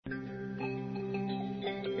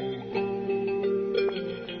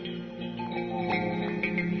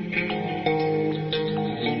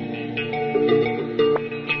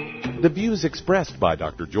views expressed by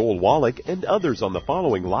Dr. Joel Wallach and others on the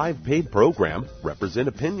following live paid program represent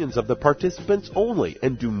opinions of the participants only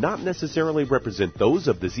and do not necessarily represent those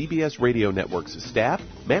of the ZBS Radio Network's staff,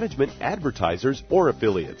 management, advertisers, or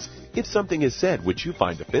affiliates. If something is said which you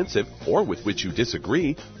find offensive or with which you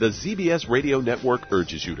disagree, the ZBS Radio Network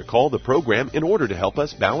urges you to call the program in order to help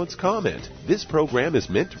us balance comment. This program is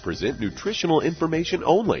meant to present nutritional information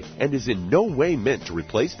only and is in no way meant to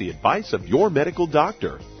replace the advice of your medical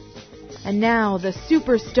doctor. And now, the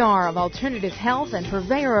superstar of alternative health and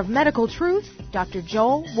purveyor of medical truth, Dr.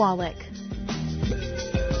 Joel Wallach.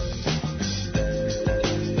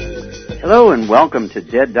 Hello and welcome to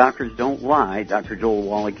Dead Doctors Don't Lie. Dr. Joel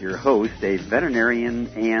Wallach, your host, a veterinarian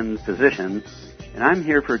and physician. And I'm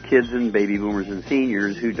here for kids and baby boomers and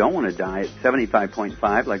seniors who don't want to die at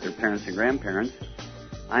 75.5 like their parents and grandparents.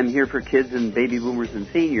 I'm here for kids and baby boomers and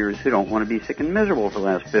seniors who don't want to be sick and miserable for the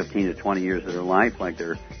last 15 to 20 years of their life like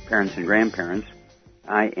their parents and grandparents.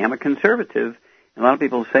 I am a conservative, and a lot of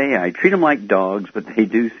people say I treat them like dogs, but they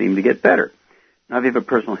do seem to get better. Now, if you have a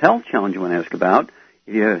personal health challenge you want to ask about,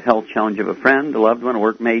 if you have a health challenge of a friend, a loved one, a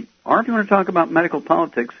workmate, or if you want to talk about medical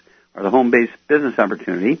politics or the home-based business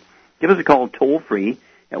opportunity, give us a call toll-free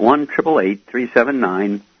at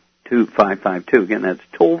 1-888-379-2552. Again, that's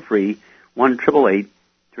toll-free,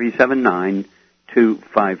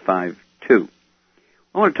 1-888-379-2552.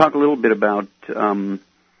 I want to talk a little bit about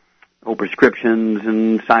prescriptions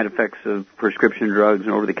and side effects of prescription drugs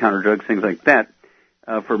and over-the-counter drugs, things like that.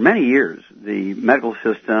 For many years, the medical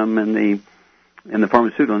system and the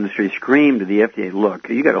pharmaceutical industry screamed to the FDA, look,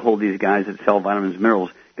 you got to hold these guys that sell vitamins and minerals,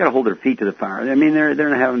 you got to hold their feet to the fire. I mean, they're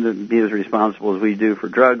not having to be as responsible as we do for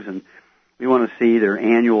drugs, and we want to see their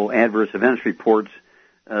annual adverse events reports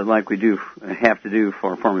like we have to do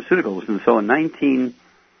for pharmaceuticals. And so in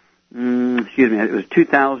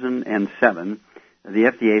 2007, the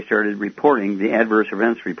FDA started reporting the adverse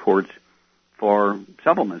events reports for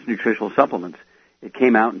supplements, nutritional supplements. It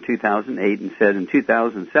came out in 2008 and said in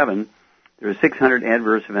 2007, there were 600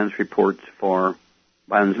 adverse events reports for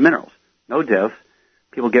vitamins and minerals. No deaths.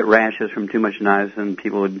 People get rashes from too much niacin.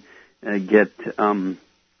 People would get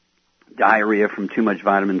diarrhea from too much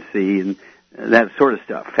vitamin C and that sort of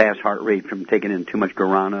stuff. Fast heart rate from taking in too much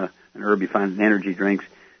guarana, an herb you find in energy drinks.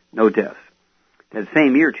 No deaths. That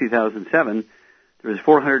same year, 2007, there was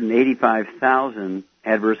 485,000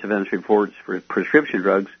 adverse events reports for prescription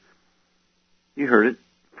drugs. You heard it,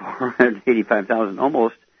 485,000,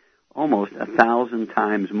 almost 1,000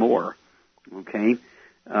 times more. Okay,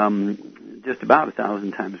 just about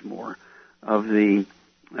 1,000 times more of the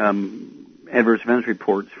adverse events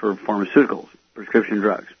reports for pharmaceuticals, prescription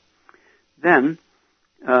drugs. Then,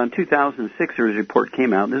 in 2006, there was a report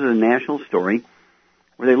came out. This is a national story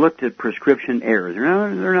where they looked at prescription errors.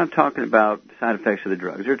 They're not talking about side effects of the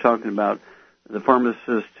drugs. They're talking about the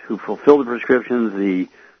pharmacist who fulfilled the prescriptions, the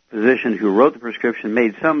physician who wrote the prescription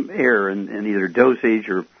made some error in either dosage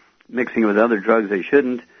or mixing it with other drugs they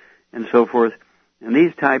shouldn't, and so forth. And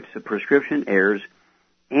these types of prescription errors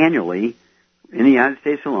annually in the United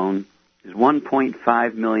States alone is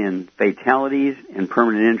 1.5 million fatalities and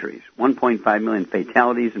permanent injuries. 1.5 million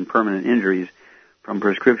fatalities and permanent injuries from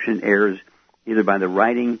prescription errors either by the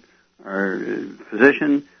writing or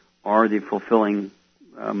physician or the fulfilling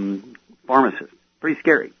pharmacist. Pretty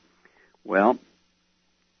scary. Well,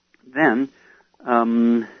 then what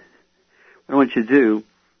I want you to do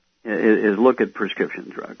is look at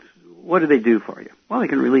prescription drugs. What do they do for you? Well, they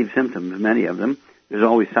can relieve symptoms, many of them. There's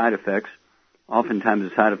always side effects. Oftentimes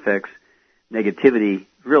the side effects, negativity,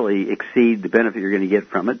 really exceed the benefit you're going to get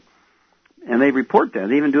from it. And they report that.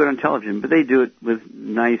 They even do it on television, but they do it with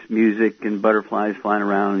nice music and butterflies flying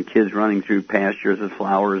around and kids running through pastures with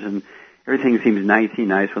flowers, and everything seems nicey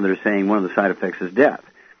nice when they're saying one of the side effects is death.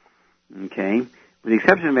 Okay? With the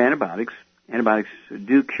exception of antibiotics, antibiotics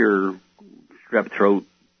do cure strep throat.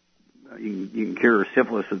 You can cure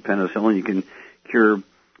syphilis with penicillin. You can cure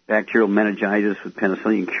bacterial meningitis with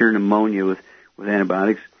penicillin. You can cure pneumonia with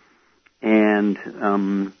antibiotics. And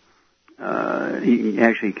you can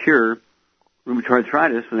actually cure rheumatoid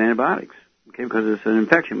arthritis with antibiotics, okay, because it's an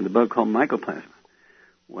infection with a bug called mycoplasma.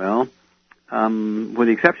 Well, with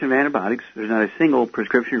the exception of antibiotics, there's not a single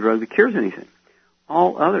prescription drug that cures anything.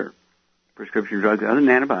 All other prescription drugs, other than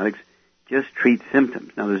antibiotics, just treat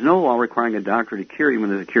symptoms. Now, there's no law requiring a doctor to cure you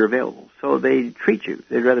when there's a cure available. So they treat you.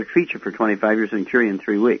 They'd rather treat you for 25 years than cure you in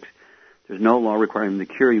 3 weeks. There's no law requiring them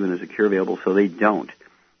to cure you when there's a cure available, so they don't.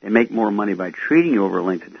 They make more money by treating you over a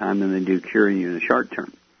length of time than they do curing you in the short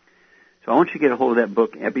term. So I want you to get a hold of that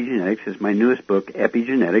book, Epigenetics. It's my newest book,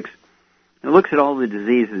 Epigenetics. And it looks at all the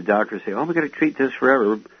diseases the doctors say, oh, we've got to treat this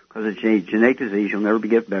forever because it's a genetic disease. You'll never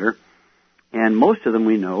get better. And most of them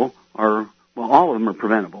we know are, well, all of them are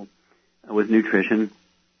preventable with nutrition,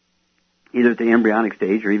 either at the embryonic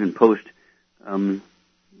stage or even post-natal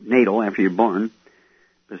after you're born.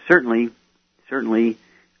 But certainly,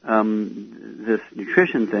 this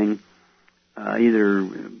nutrition thing, either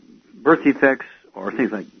birth defects or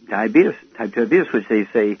things like diabetes, type 2 diabetes, which they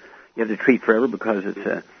say you have to treat forever because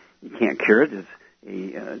you can't cure it. It's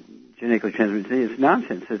a genetically transmitted disease. It's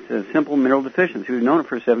nonsense. It's a simple mineral deficiency. We've known it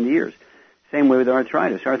for 70 years. Same way with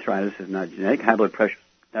arthritis. Arthritis is not genetic. High blood pressure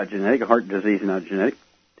is not genetic. Heart disease is not genetic.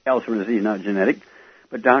 Alzheimer's disease is not genetic.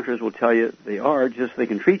 But doctors will tell you they are just so they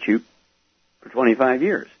can treat you for 25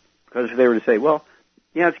 years. Because if they were to say, well,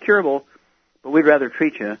 yeah, it's curable, but we'd rather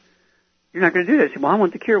treat you, you're not going to do that. You say, well, I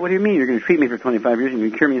want the cure. What do you mean? You're going to treat me for 25 years and you're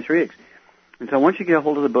going to cure me in 3 weeks. And so once you get a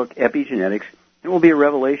hold of the book, Epigenetics, it will be a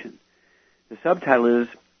revelation. The subtitle is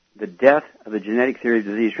The Death of the Genetic Theory of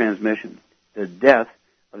Disease Transmission. The Death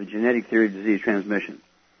of the Genetic Theory of Disease Transmission.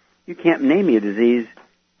 You can't name me a disease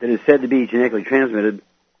that is said to be genetically transmitted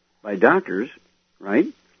by doctors, right?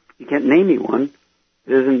 You can't name me one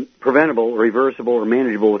that isn't preventable or reversible or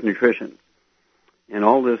manageable with nutrition. And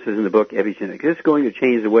all this is in the book Epigenetics. This is going to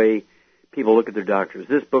change the way people look at their doctors.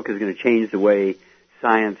 This book is going to change the way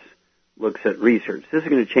science looks at research. This is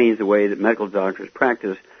going to change the way that medical doctors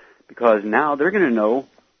practice, because now they're going to know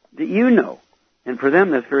that you know. And for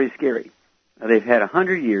them, that's very scary. They've had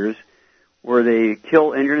 100 years where they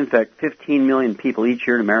kill, injure, and infect 15 million people each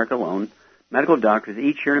year in America alone. Medical doctors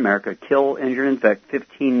each year in America kill, injure, and infect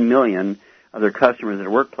 15 million of their customers at a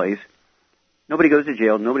workplace. Nobody goes to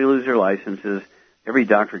jail. Nobody loses their licenses. Every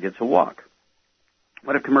doctor gets a walk.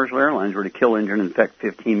 What if commercial airlines were to kill, injure, and infect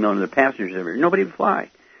 15 million of their passengers every year? Nobody would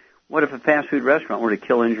fly. What if a fast food restaurant were to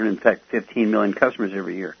kill, injure, and infect 15 million customers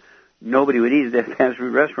every year? Nobody would eat at that fast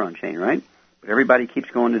food restaurant chain, right? But everybody keeps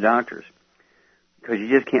going to doctors because you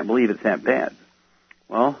just can't believe it's that bad.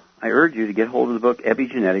 Well, I urge you to get hold of the book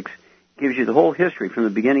Epigenetics. It gives you the whole history from the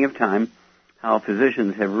beginning of time, how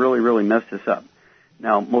physicians have really messed this up.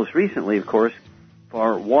 Now, most recently, of course,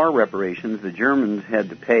 for war reparations, the Germans had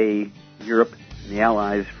to pay Europe and the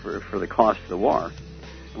Allies for the cost of the war.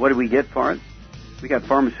 What did we get for it? We got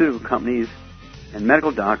pharmaceutical companies and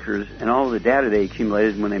medical doctors and all of the data they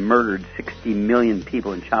accumulated when they murdered 60 million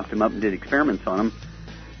people and chopped them up and did experiments on them.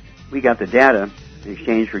 We got the data in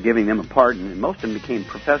exchange for giving them a pardon, and most of them became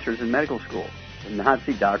professors in medical school. The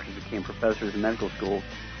Nazi doctors became professors in medical school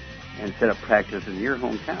and set up practice in your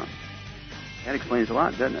hometown. That explains a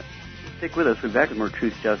lot, doesn't it? Stick with us. We'll be back with more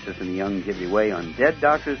Truth, Justice, and the Youngevity Way on Dead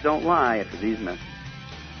Doctors Don't Lie after these messages.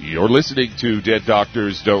 You're listening to Dead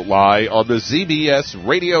Doctors Don't Lie on the ZBS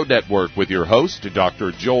Radio Network with your host,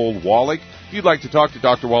 Dr. Joel Wallach. If you'd like to talk to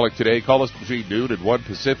Dr. Wallach today, call us between noon and 1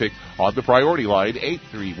 Pacific on the priority line,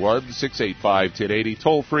 831-685-1080,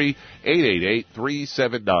 toll free,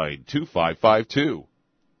 888-379-2552.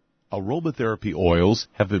 Aromatherapy oils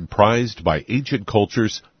have been prized by ancient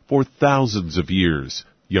cultures for thousands of years.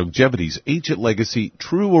 Youngevity's ancient legacy,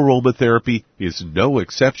 True Aromatherapy, is no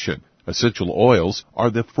exception. Essential oils are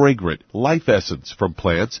the fragrant life essence from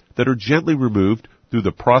plants that are gently removed through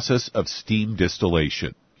the process of steam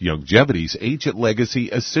distillation. Youngevity's ancient legacy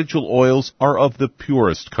essential oils are of the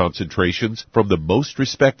purest concentrations from the most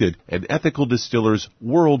respected and ethical distillers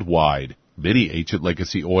worldwide. Many ancient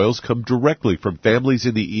legacy oils come directly from families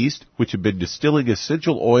in the East which have been distilling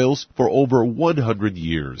essential oils for over 100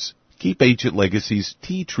 years. Keep Ancient Legacy's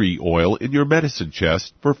tea tree oil in your medicine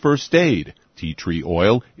chest for first aid. Tea tree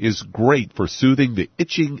oil is great for soothing the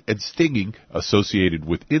itching and stinging associated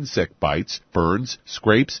with insect bites, burns,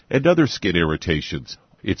 scrapes, and other skin irritations.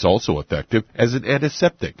 It's also effective as an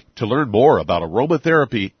antiseptic. To learn more about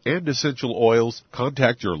aromatherapy and essential oils,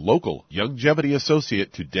 contact your local Youngevity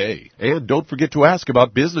associate today. And don't forget to ask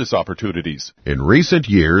about business opportunities. In recent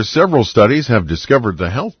years, several studies have discovered the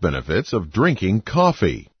health benefits of drinking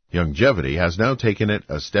coffee. Youngevity has now taken it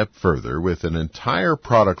a step further with an entire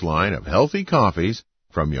product line of healthy coffees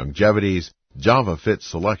from Youngevity's JavaFit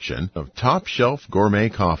selection of top-shelf gourmet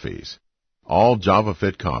coffees. All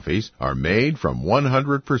JavaFit coffees are made from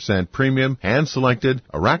 100% premium hand-selected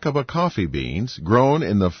Arabica coffee beans grown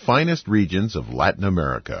in the finest regions of Latin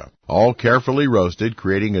America, all carefully roasted,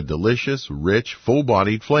 creating a delicious, rich,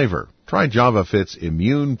 full-bodied flavor. Try JavaFit's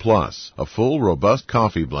Immune Plus, a full, robust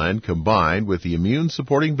coffee blend combined with the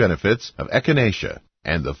immune-supporting benefits of echinacea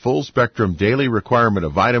and the full-spectrum daily requirement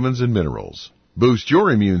of vitamins and minerals. Boost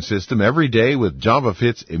your immune system every day with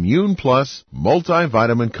JavaFit's Immune Plus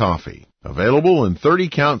multivitamin coffee. Available in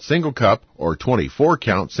 30-count single cup or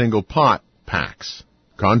 24-count single pot packs.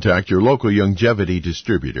 Contact your local Youngevity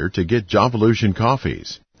distributor to get Javalution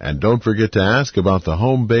coffees. And don't forget to ask about the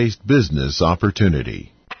home-based business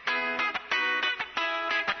opportunity.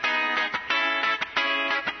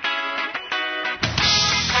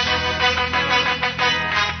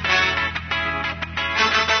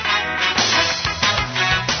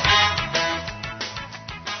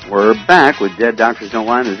 We're back with Dead Doctors Don't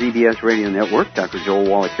Lie on the ZBS Radio Network. Dr. Joel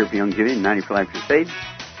Wallach here for Youngevity and 90 for Life Crusade.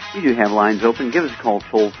 We do have lines open. Give us a call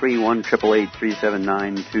toll-free,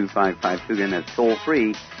 1-888-379-2552. Again, that's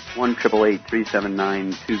toll-free,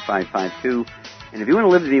 1-888-379-2552. And if you want to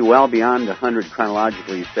live to be well beyond 100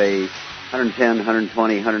 chronologically, say 110,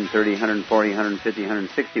 120, 130, 140, 150,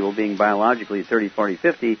 160, while being biologically 30, 40,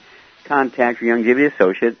 50, contact your Youngevity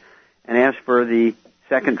associate and ask for the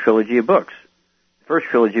second trilogy of books. The first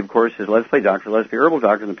trilogy, of course, is Let's Play Doctor, Let's Play Herbal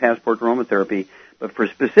Doctor, and the Passport to Aromatherapy. But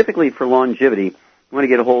specifically for longevity, you want to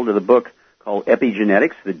get a hold of the book called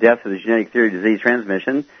Epigenetics, The Death of the Genetic Theory of Disease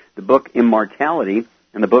Transmission, the book Immortality,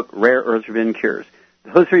 and the book Rare Earths Forbidden Cures.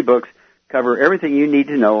 Those three books cover everything you need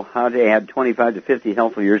to know how to add 25 to 50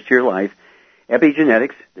 healthful years to your life.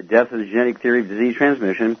 Epigenetics, The Death of the Genetic Theory of Disease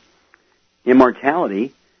Transmission,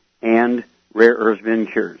 Immortality, and Rare Earths Forbidden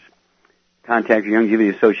Cures. Contact your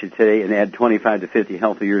Youngevity associate today and add 25 to 50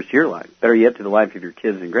 healthy years to your life. Better yet, to the life of your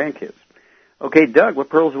kids and grandkids. Okay, Doug, what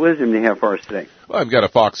pearls of wisdom do you have for us today? Well, I've got a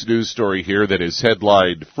Fox News story here that is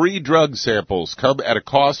headlined, Free Drug Samples Come at a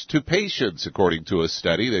Cost to Patients, according to a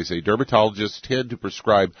study. They say dermatologists tend to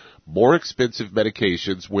prescribe more expensive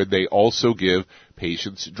medications when they also give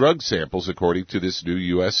patients drug samples, according to this new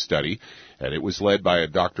U.S. study. And it was led by a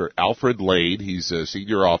Dr. Alfred Lane. He's a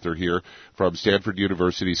senior author here from Stanford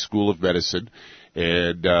University School of Medicine.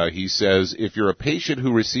 And he says, if you're a patient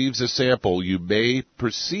who receives a sample, you may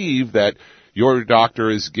perceive that your doctor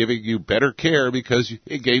is giving you better care because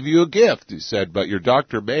it gave you a gift, he said, but your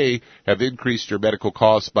doctor may have increased your medical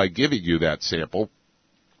costs by giving you that sample.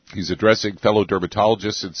 He's addressing fellow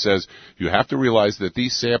dermatologists and says you have to realize that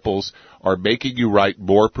these samples are making you write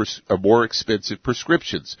more expensive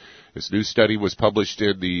prescriptions. This new study was published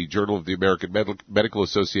in the Journal of the American Medical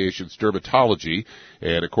Association's Dermatology,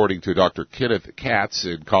 and according to Dr. Kenneth Katz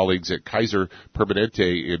and colleagues at Kaiser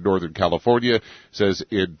Permanente in Northern California, says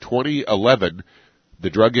in 2011, the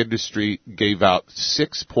drug industry gave out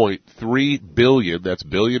 $6.3 billion, that's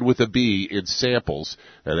billion with a B, in samples,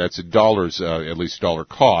 and that's in dollars, at least dollar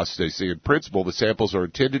cost. They say in principle the samples are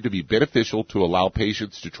intended to be beneficial to allow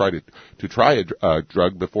patients to try a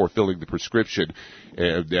drug before filling the prescription,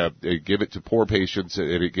 and they give it to poor patients,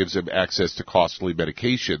 and it gives them access to costly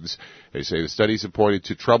medications. They say the studies have pointed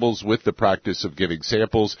to troubles with the practice of giving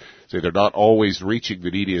samples, say they're not always reaching the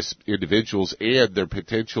neediest individuals, and their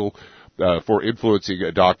potential for influencing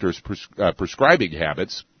a doctor's prescribing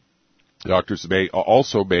habits. Doctors may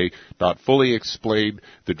not fully explain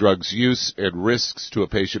the drug's use and risks to a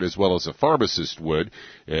patient as well as a pharmacist would.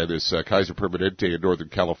 And this Kaiser Permanente in Northern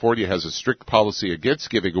California has a strict policy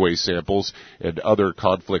against giving away samples and other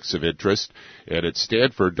conflicts of interest. And at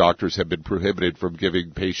Stanford, doctors have been prohibited from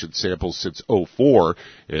giving patient samples since 2004.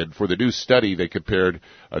 And for the new study, they compared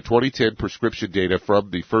 2010 prescription data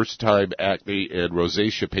from the first-time acne and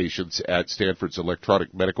rosacea patients at Stanford's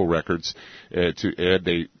electronic medical records, and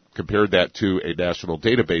they compared that to a national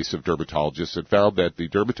database of dermatologists and found that the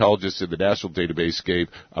dermatologists in the national database gave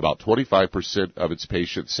about 25% of its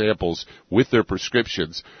patient samples with their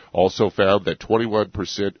prescriptions. Also found that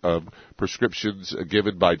 21% of prescriptions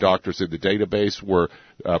given by doctors in the database were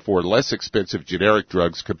for less expensive generic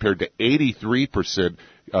drugs compared to 83%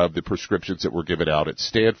 of the prescriptions that were given out at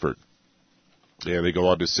Stanford. And they go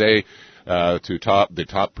on to say the top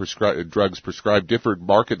drugs prescribed differed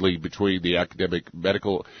markedly between the academic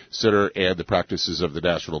medical center and the practices of the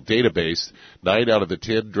national database. 9 out of the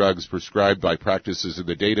 10 drugs prescribed by practices in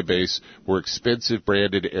the database were expensive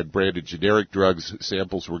branded and branded generic drugs.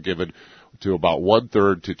 Samples were given to about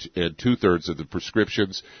 1/3 and 2/3 of the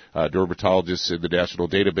prescriptions. Dermatologists in the national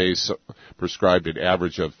database prescribed an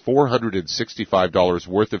average of $465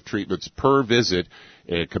 worth of treatments per visit,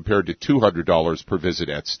 and compared to $200 per visit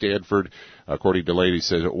at Stanford. According to Lane, he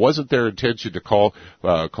says it wasn't their intention to call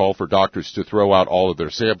for doctors to throw out all of their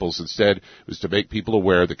samples. Instead, it was to make people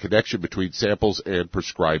aware of the connection between samples and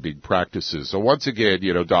prescribing practices. So once again,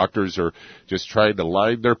 doctors are just trying to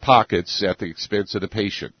line their pockets at the expense of the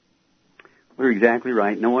patient. You're exactly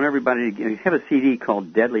right. And I want everybody to have a CD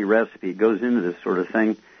called Deadly Recipe. It goes into this sort of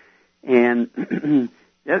thing. And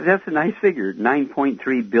that's a nice figure,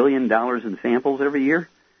 $9.3 billion in samples every year.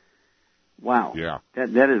 Wow. Yeah.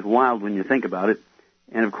 That is wild when you think about it.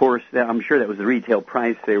 And, of course, I'm sure that was the retail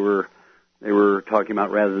price they were talking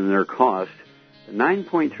about rather than their cost.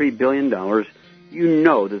 $9.3 billion, you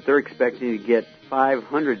know that they're expecting to get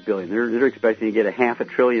 $500 billion. They're expecting to get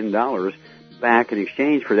 $500 billion back in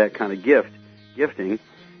exchange for that kind of gifting.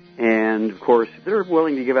 And, of course, they're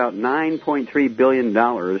willing to give out $9.3 billion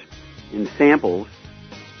in samples.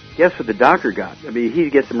 Guess what the doctor got? I mean, he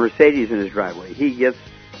gets a Mercedes in his driveway. He gets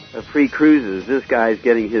free cruises. This guy's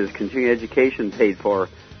getting his continuing education paid for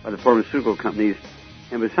by the pharmaceutical companies.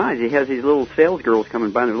 And besides, he has these little sales girls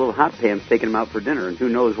coming by in their little hot pants taking him out for dinner, and who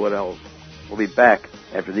knows what else. We'll be back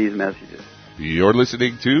after these messages. You're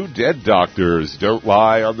listening to Dead Doctors Don't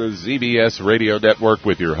Lie on the ZBS Radio Network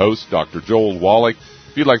with your host, Dr. Joel Wallach.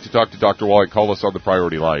 If you'd like to talk to Dr. Wallach, call us on the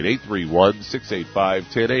priority line,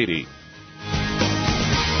 831-685-1080.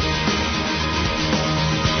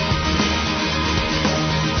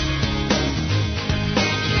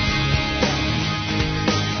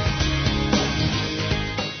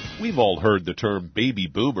 We've all heard the term baby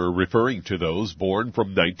boomer referring to those born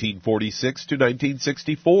from 1946 to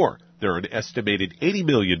 1964. There are an estimated 80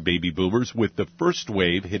 million baby boomers, with the first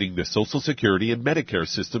wave hitting the Social Security and Medicare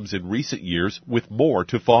systems in recent years, with more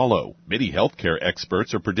to follow. Many healthcare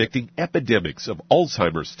experts are predicting epidemics of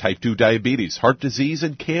Alzheimer's, type 2 diabetes, heart disease,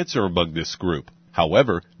 and cancer among this group.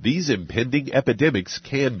 However, these impending epidemics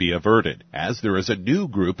can be averted, as there is a new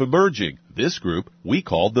group emerging. This group we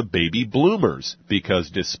call the baby bloomers, because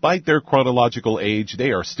despite their chronological age,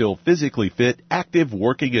 they are still physically fit, active,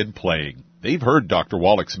 working, and playing. They've heard Dr.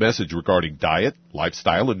 Wallach's message regarding diet,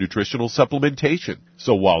 lifestyle, and nutritional supplementation.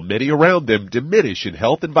 So while many around them diminish in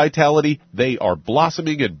health and vitality, they are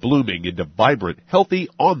blossoming and blooming into vibrant, healthy,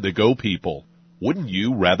 on-the-go people. Wouldn't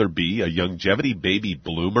you rather be a longevity baby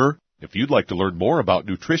bloomer? If you'd like to learn more about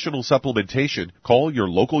nutritional supplementation, call your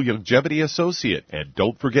local longevity associate, and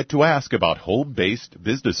don't forget to ask about home-based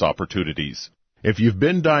business opportunities. If you've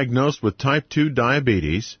been diagnosed with type 2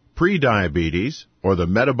 diabetes, prediabetes, or the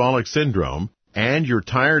metabolic syndrome, and you're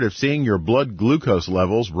tired of seeing your blood glucose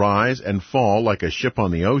levels rise and fall like a ship on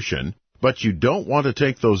the ocean, but you don't want to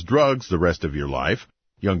take those drugs the rest of your life,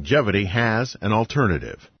 Longevity has an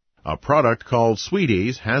alternative. A product called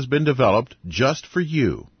Sweeties has been developed just for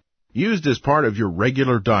you. Used as part of your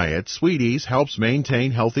regular diet, Sweeties helps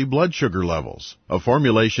maintain healthy blood sugar levels, a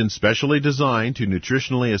formulation specially designed to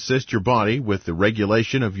nutritionally assist your body with the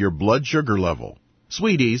regulation of your blood sugar level.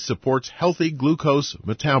 Sweeties supports healthy glucose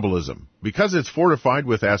metabolism because it's fortified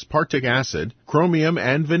with aspartic acid, chromium,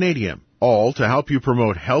 and vanadium, all to help you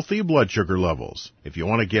promote healthy blood sugar levels. If you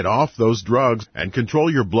want to get off those drugs and control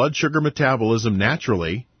your blood sugar metabolism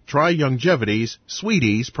naturally, try Longevity's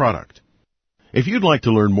Sweeties product. If you'd like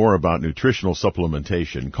to learn more about nutritional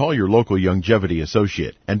supplementation, call your local Longevity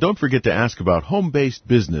associate, and don't forget to ask about home-based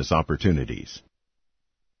business opportunities.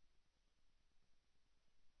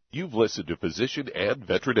 You've listened to physician and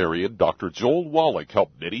veterinarian Dr. Joel Wallach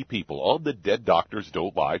help many people on the Dead Doctors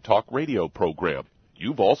Don't Lie talk radio program.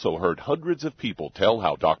 You've also heard hundreds of people tell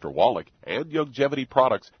how Dr. Wallach and Longevity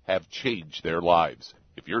products have changed their lives.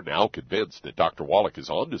 If you're now convinced that Dr. Wallach is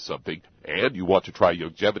onto something and you want to try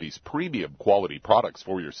Longevity's premium quality products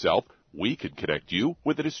for yourself, we can connect you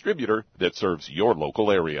with a distributor that serves your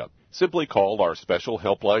local area. Simply call our special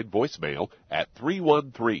helpline voicemail at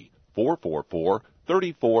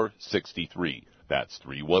 313-444-3463. That's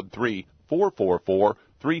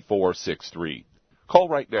 313-444-3463. Call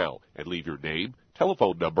right now and leave your name,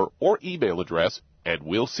 telephone number, or email address, and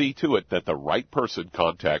we'll see to it that the right person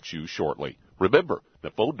contacts you shortly. Remember,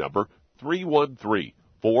 the phone number,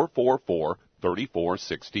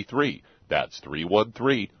 313-444-3463. That's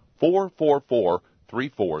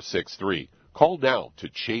 313-444-3463. Call now to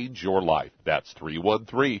change your life. That's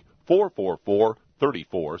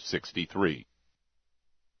 313-444-3463.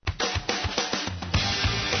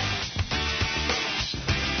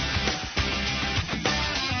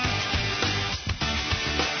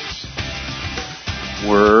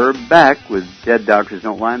 We're back with Dead Doctors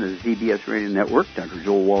Don't Lie on the ZBS Radio Network. Dr.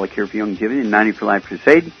 Joel Wallach here for Longevity and 90 for Life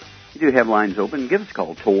Crusade. You do have lines open. Give us a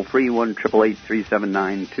call, toll-free,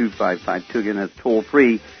 1-888-379-2552. Again, that's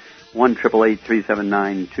toll-free,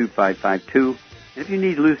 1-888-379-2552. And if you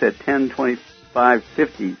need to lose that 10, 25,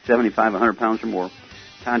 50, 75, 100 pounds or more,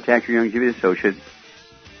 contact your Longevity associate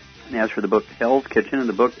and ask for the book Hell's Kitchen and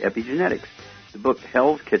the book Epigenetics. The book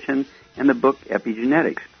Hell's Kitchen and the book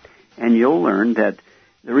Epigenetics. And you'll learn that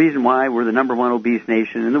the reason why we're the number one obese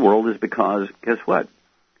nation in the world is because, guess what?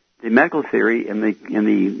 The medical theory and the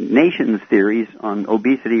nation's theories on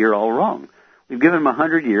obesity are all wrong. We've given them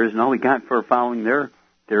 100 years, and all we got for following their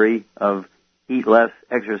theory of eat less,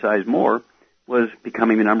 exercise more was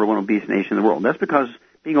becoming the number one obese nation in the world. That's because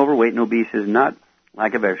being overweight and obese is not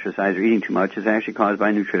lack of exercise or eating too much. It's actually caused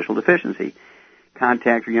by nutritional deficiency.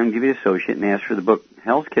 contact your Youngevity associate and ask for the book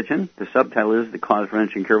Hell's Kitchen. The subtitle is The Cause,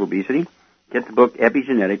 Prevention, and Cure of Obesity. Get the book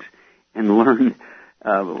Epigenetics and learn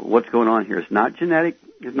what's going on here. It's not genetic.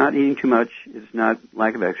 It's not eating too much. It's not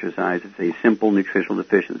lack of exercise. It's a simple nutritional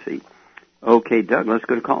deficiency. Okay, Doug, let's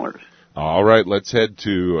go to callers. All right, let's head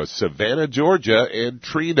to Savannah, Georgia. And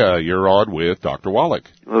Trina, you're on with Dr. Wallach.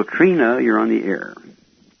 Well, Trina, you're on the air.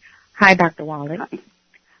 Hi, Dr. Wallach. Hi.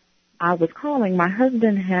 I was calling. My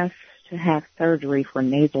husband has to have surgery for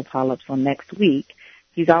nasal polyps on next week.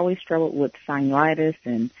 He's always struggled with sinusitis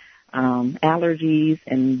and allergies,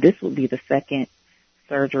 and this will be the second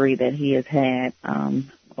surgery that he has had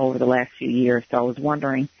over the last few years. So I was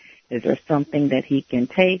wondering, is there something that he can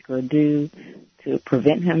take or do to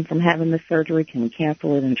prevent him from having the surgery? Can we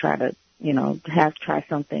cancel it and try to, try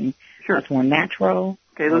something that's more natural?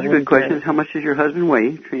 Okay, those are good questions. How much does your husband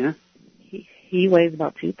weigh, Trina? He weighs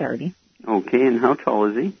about 230. Okay, and how tall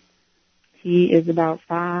is he? He is about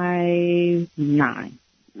 5'9".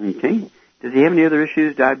 Okay. Does he have any other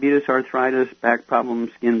issues? Diabetes, arthritis, back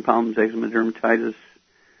problems, skin problems, eczema, dermatitis?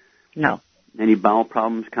 No. Any bowel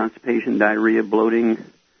problems, constipation, diarrhea, bloating?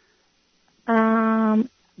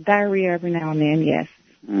 Diarrhea every now and then, yes.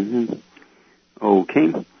 Mm-hmm.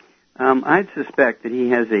 Okay. I'd suspect that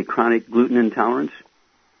he has a chronic gluten intolerance.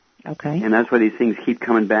 Okay. And that's why these things keep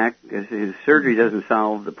coming back. His surgery doesn't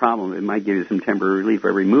solve the problem. It might give you some temporary relief by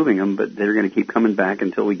removing them, but they're going to keep coming back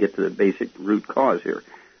until we get to the basic root cause here.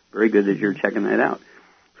 Very good that you're checking that out.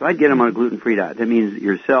 So I'd get him on a gluten-free diet. That means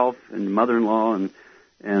yourself and mother-in-law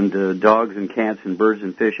and dogs and cats and birds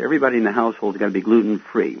and fish. Everybody in the household's got to be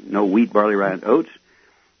gluten-free. No wheat, barley, rye, and oats.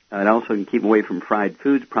 It also can keep away from fried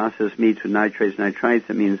foods, processed meats with nitrates, nitrites.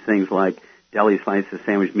 That means things like deli slices,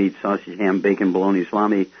 sandwich meat, sausage, ham, bacon, bologna,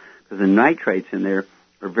 salami, because the nitrates in there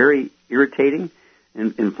are very irritating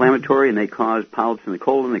and inflammatory, and they cause polyps in the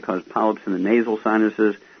colon, they cause polyps in the nasal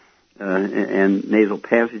sinuses and nasal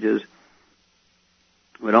passages.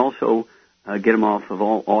 It would also get them off of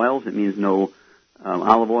all oils. It means no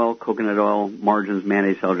olive oil, coconut oil, margarines,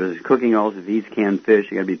 mayonnaise, salad, cooking oils. If he eats canned fish,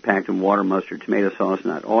 you got to be packed in water, mustard, tomato sauce,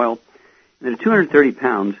 not oil. And at 230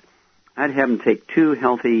 pounds, I'd have him take 2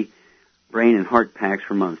 healthy brain and heart packs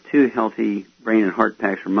per month. 2 healthy brain and heart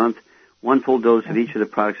packs per month. 1 full dose of each of the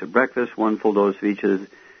products at breakfast. 1 full dose of each of the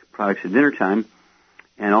products at dinner time.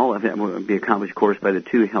 And all of that would be accomplished, of course, by the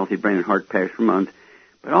 2 healthy brain and heart packs per month.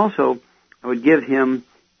 But also, I would give him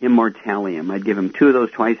Immortalium. I'd give him 2 of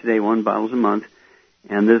those twice a day, 1 bottles a month.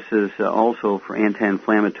 And this is also for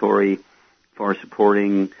anti-inflammatory, for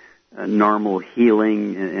supporting normal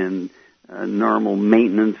healing and normal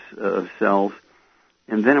maintenance of cells.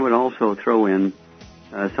 And then I would also throw in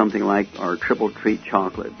something like our triple treat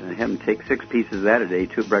chocolate. And have him take 6 pieces of that a day,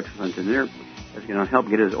 2 breakfast, lunch, and dinner. That's going to help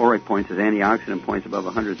get his ORAC points, his antioxidant points above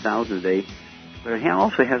 100,000 a day. But it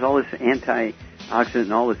also has all this antioxidant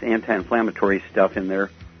and all this anti-inflammatory stuff in there.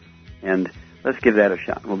 And let's give that a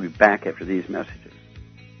shot. We'll be back after these messages.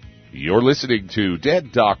 You're listening to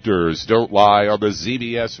Dead Doctors Don't Lie on the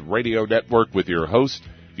ZBS Radio Network with your host.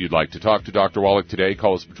 If you'd like to talk to Dr. Wallach today,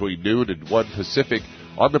 call us between noon and 1 Pacific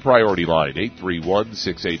on the priority line,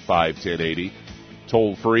 831-685-1080.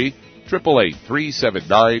 Toll free,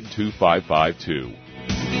 888-379-2552.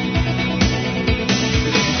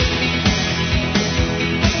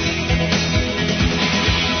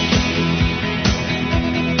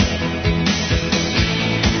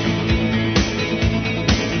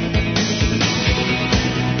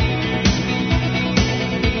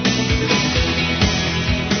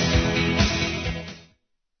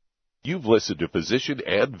 You've listened to physician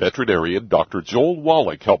and veterinarian Dr. Joel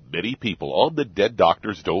Wallach help many people on the Dead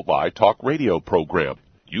Doctors Don't Lie talk radio program.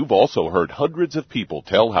 You've also heard hundreds of people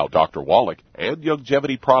tell how Dr. Wallach and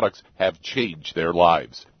Youngevity products have changed their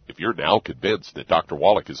lives. If you're now convinced that Dr.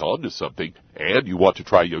 Wallach is onto something and you want to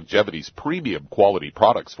try Youngevity's premium quality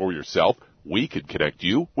products for yourself, we can connect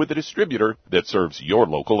you with a distributor that serves your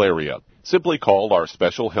local area. Simply call our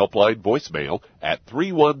special helpline voicemail at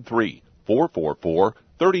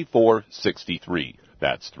 313-444-3463.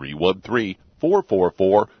 That's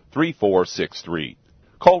 313-444-3463.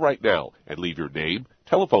 Call right now and leave your name,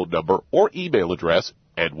 telephone number, or email address,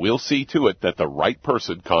 and we'll see to it that the right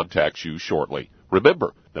person contacts you shortly.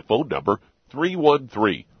 Remember, the phone number,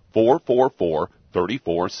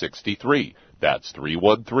 313-444-3463. That's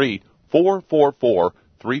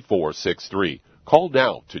 313-444-3463. Call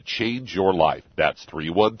now to change your life. That's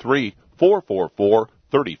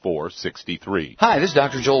 313-444-3463. Hi, this is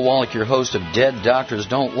Dr. Joel Wallach, your host of Dead Doctors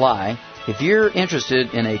Don't Lie. If you're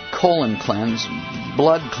interested in a colon cleanse,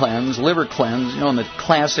 blood cleanse, liver cleanse, in the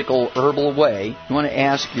classical herbal way, you want to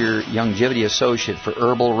ask your Youngevity associate for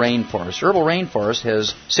Herbal Rainforest. Herbal Rainforest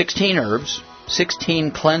has 16 herbs,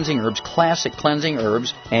 16 cleansing herbs, classic cleansing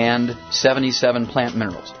herbs, and 77 plant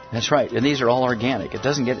minerals. That's right, and these are all organic. It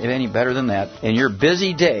doesn't get any better than that. In your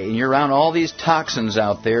busy day, and you're around all these toxins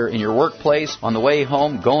out there in your workplace, on the way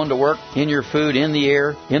home, going to work, in your food, in the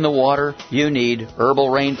air, in the water, you need Herbal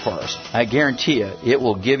Rainforest. I guarantee you, it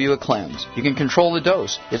will give you a cleanse. You can control the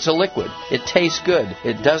dose. It's a liquid. It tastes good.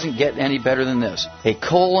 It doesn't get any better than this. A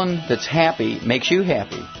colon that's happy makes you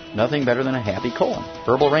happy. Nothing better than a happy colon.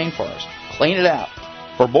 Herbal Rainforest. Clean it out.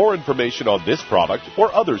 For more information on this product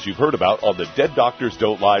or others you've heard about on the Dead Doctors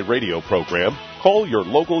Don't Lie radio program, call your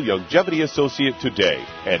local Youngevity associate today.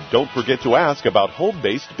 And don't forget to ask about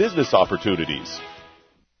home-based business opportunities.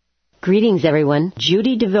 Greetings, everyone.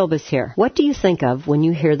 Judy DeVilbus here. What do you think of when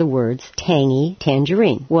you hear the words tangy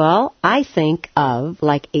tangerine? Well, I think of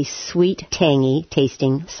like a sweet, tangy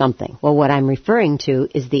tasting something. Well, what I'm referring to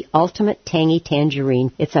is the Ultimate Tangy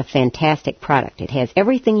Tangerine. It's a fantastic product. It has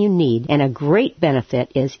everything you need, and a great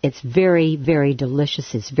benefit is it's very, very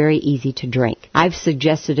delicious. It's very easy to drink. I've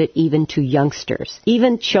suggested it even to youngsters.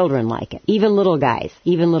 Even children like it. Even little guys.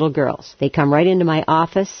 Even little girls. They come right into my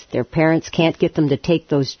office. Their parents can't get them to take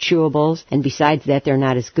those chewables. And besides that, they're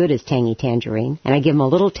not as good as Tangy Tangerine. And I give them a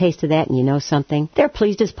little taste of that, and you know something? They're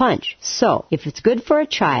pleased as punch. So, if it's good for a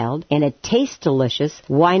child and it tastes delicious,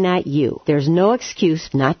 why not you? There's no excuse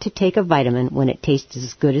not to take a vitamin when it tastes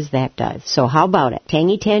as good as that does. So how about it?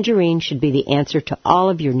 Tangy Tangerine should be the answer to all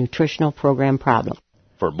of your nutritional program problems.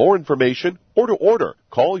 For more information or to order,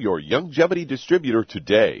 call your Youngevity distributor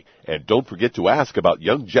today. And don't forget to ask about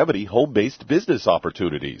Youngevity home-based business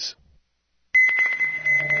opportunities.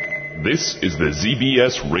 This is the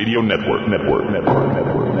ZBS Radio Network.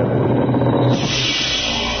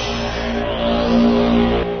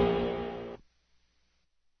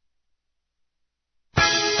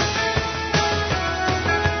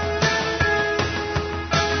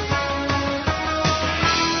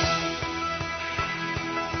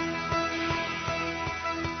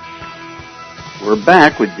 We're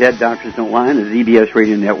back with Dead Doctors Don't Lie on the ZBS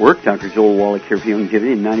Radio Network. Dr. Joel Wallach here for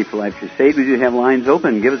Youngevity and 90 for Life Crusade. We do have lines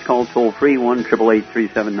open. Give us a call toll-free,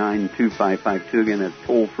 1-888-379-2552. Again, that's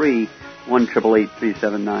toll-free,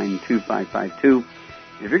 1-888-379-2552.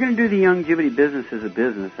 If you're going to do the Youngevity business as a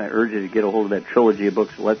business, I urge you to get a hold of that trilogy of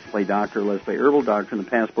books, Let's Play Doctor, Let's Play Herbal Doctor, and the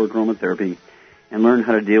Passport Aromatherapy, and learn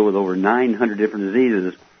how to deal with over 900 different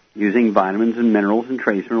diseases using vitamins and minerals and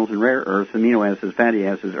trace minerals and rare earths, amino acids, fatty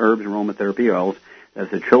acids, herbs, aromatherapy oils.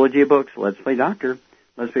 That's a trilogy of books, Let's Play Doctor,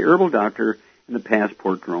 Let's Play Herbal Doctor, and the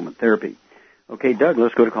Passport Aromatherapy. Okay, Doug,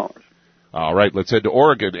 let's go to callers. All right, let's head to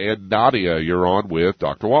Oregon. And Nadia, you're on with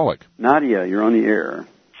Dr. Wallach. Nadia, you're on the air.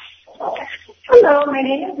 Hello, my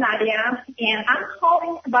name is Nadia, and I'm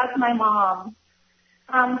calling about my mom.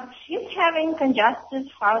 She's having congestive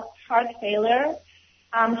heart failure.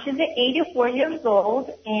 She's 84 years old,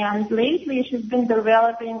 and lately she's been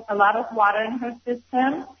developing a lot of water in her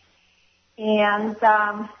system. And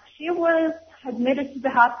she was admitted to the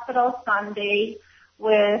hospital Sunday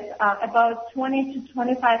with about 20 to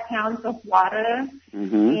 25 pounds of water.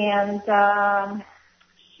 Mm-hmm. And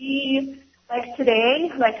she, like today,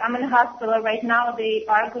 like I'm in the hospital right now, they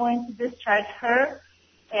are going to discharge her.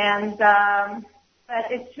 And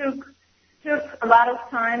but it took a lot of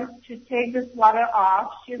time to take this water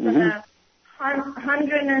off. She's on a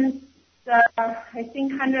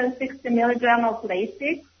 160 milligram of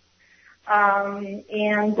Lasix. I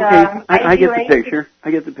get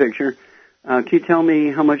the picture. Can you tell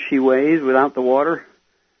me how much she weighs without the water?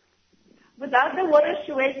 Without the water,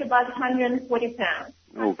 she weighs about 140 pounds.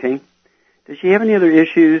 Okay. Does she have any other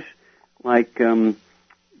issues like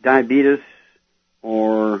diabetes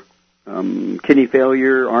or kidney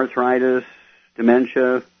failure, arthritis,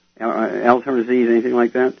 dementia, Alzheimer's disease, anything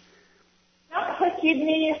like that? Her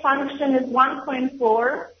kidney function is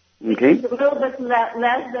 1.4. Okay. It's a little bit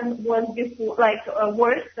less than was before, like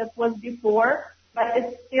worse than was before, but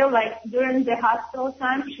it's still like during the hospital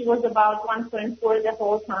time, she was about 1.4 the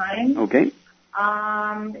whole time. Okay.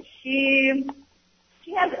 She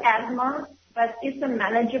has asthma, but it's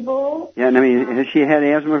manageable. Yeah, and I mean, has she had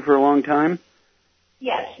asthma for a long time?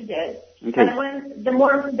 Yes, she did. Okay. And when the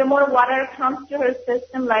more water comes to her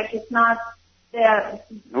system, like it's not there.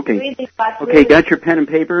 Okay. Really, okay, got your pen and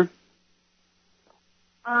paper?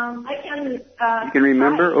 I can. You can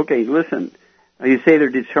remember? Okay, listen. You say they're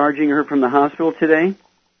discharging her from the hospital today?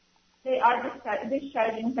 They are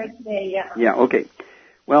discharging her today, yeah. Yeah, okay.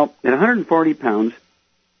 Well, at 140 pounds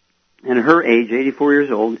and her age, 84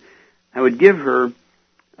 years old, I would give her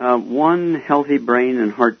one healthy brain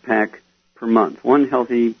and heart pack per month. One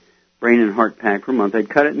healthy brain and heart pack per month. I'd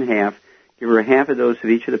cut it in half, give her half a dose of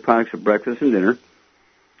each of the products for breakfast and dinner.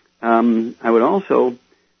 I would also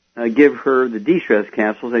give her the de-stress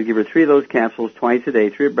capsules. I'd give her 3 of those capsules twice a day,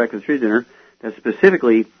 3 at breakfast, 3 at dinner. That's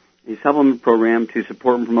specifically a supplement program to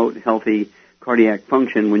support and promote healthy cardiac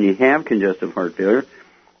function when you have congestive heart failure.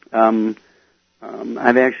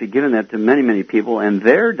 I've actually given that to many, many people, and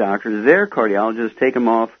their doctors, their cardiologists, take them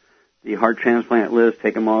off the heart transplant list,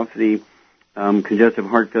 take them off the congestive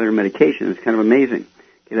heart failure medication. It's kind of amazing.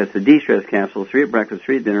 Okay, that's the de-stress capsule, 3 at breakfast,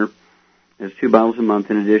 3 at dinner. That's 2 bottles a month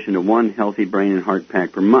in addition to 1 healthy brain and heart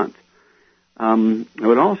pack per month. I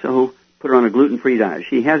would also put her on a gluten-free diet.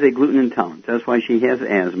 She has a gluten intolerance. That's why she has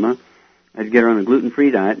asthma. I'd get her on a gluten-free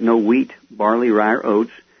diet, no wheat, barley, rye, or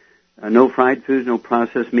oats, no fried foods, no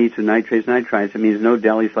processed meats with nitrates, nitrites. It means no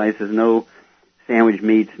deli slices, no sandwich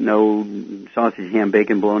meats, no sausage, ham,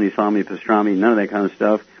 bacon, bologna, salami, pastrami, none of that kind of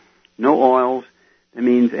stuff. No oils. That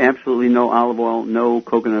means absolutely no olive oil, no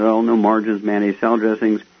coconut oil, no margarines, mayonnaise, salad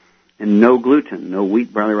dressings, and no gluten, no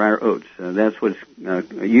wheat, barley, rye, or oats. That's what's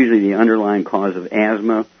usually the underlying cause of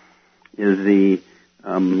asthma is the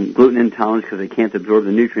gluten intolerance because they can't absorb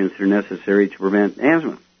the nutrients that are necessary to prevent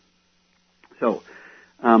asthma. So,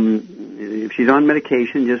 if she's on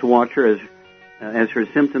medication, just watch her as her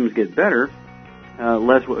symptoms get better,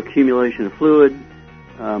 less accumulation of fluid.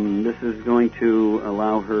 This is going to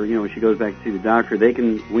allow her, when she goes back to see the doctor, they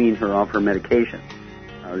can wean her off her medication.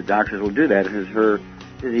 The doctors will do that as her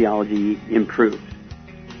physiology improves.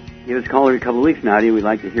 Give us a call every couple of weeks, Nadia. We'd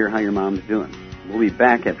like to hear how your mom's doing. We'll be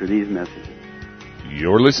back after these messages.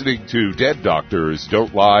 You're listening to Dead Doctors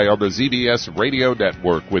Don't Lie on the ZBS Radio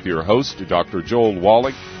Network with your host, Dr. Joel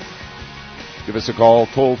Wallach. Give us a call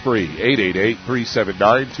toll-free,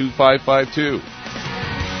 888-379-2552.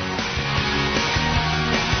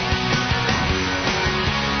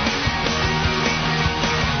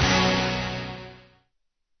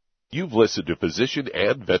 You've listened to physician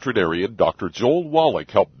and veterinarian Dr. Joel Wallach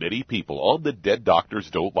help many people on the Dead Doctors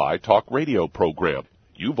Don't Lie talk radio program.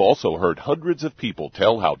 You've also heard hundreds of people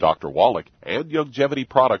tell how Dr. Wallach and Youngevity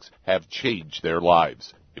products have changed their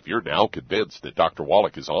lives. If you're now convinced that Dr.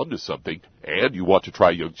 Wallach is onto something and you want to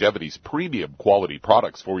try Youngevity's premium quality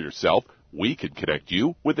products for yourself, we can connect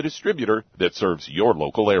you with a distributor that serves your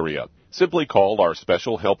local area. Simply call our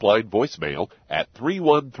special helpline voicemail at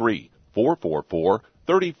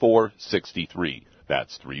 313-444-3463.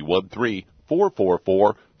 That's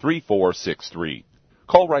 313-444-3463.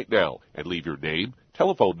 Call right now and leave your name,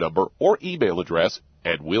 telephone number, or email address,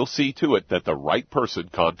 and we'll see to it that the right person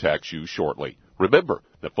contacts you shortly. Remember,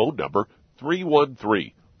 the phone number,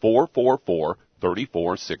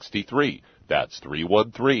 313-444-3463. That's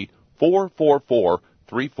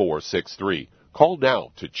 313-444-3463. Call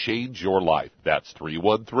now to change your life. That's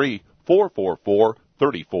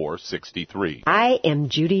 313-444-3463. I am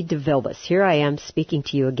Judy DeVilbus. Here I am speaking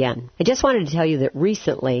to you again. I just wanted to tell you that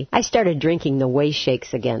recently I started drinking the Whey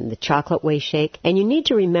Shakes again, the chocolate Whey Shake. And you need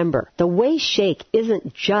to remember, the Whey Shake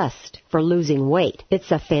isn't just for losing weight.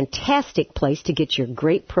 It's a fantastic place to get your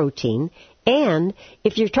great protein. And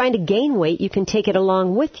if you're trying to gain weight, you can take it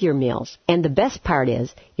along with your meals. And the best part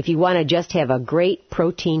is, if you want to just have a great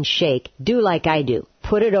protein shake, do like I do.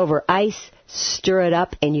 Put it over ice, stir it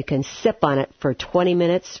up, and you can sip on it for 20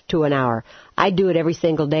 minutes to an hour. I do it every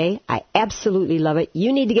single day. I absolutely love it.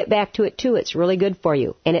 You need to get back to it, too. It's really good for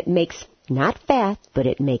you. And it makes not fat, but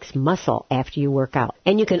it makes muscle after you work out.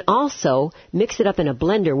 And you can also mix it up in a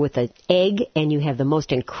blender with an egg, and you have the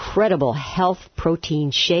most incredible health protein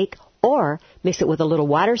shake. Or mix it with a little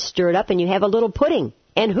water, stir it up, and you have a little pudding.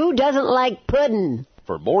 And who doesn't like pudding?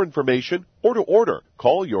 For more information or to order,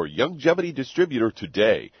 call your Youngevity distributor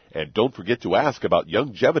today. And don't forget to ask about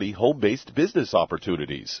Youngevity home-based business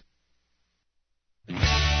opportunities.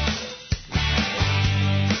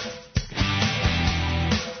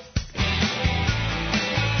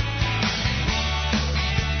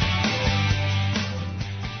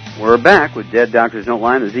 We're back with Dead Doctors Don't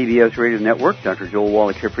Lie on the ZBS Radio Network. Dr. Joel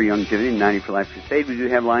Wallach here for Youngevity, 90 for Life Crusade. We do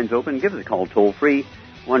have lines open. Give us a call toll-free,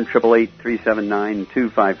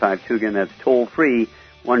 1-888-379-2552. Again, that's toll-free,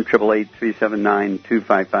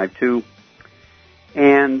 1-888-379-2552.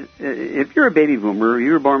 And if you're a baby boomer,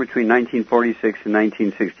 you were born between 1946 and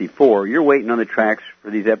 1964, you're waiting on the tracks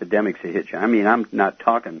for these epidemics to hit you. I mean, I am not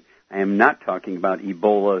talking about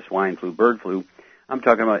Ebola, swine flu, bird flu. I'm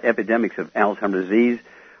talking about epidemics of Alzheimer's disease,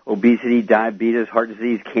 obesity, diabetes, heart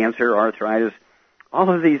disease, cancer, arthritis. All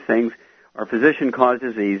of these things are physician-caused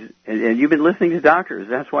disease, and you've been listening to doctors.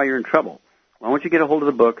 That's why you're in trouble. Why don't you get a hold of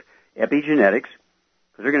the book, Epigenetics,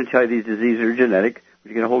 because they're going to tell you these diseases are genetic.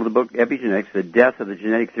 When you get a hold of the book Epigenetics, The Death of the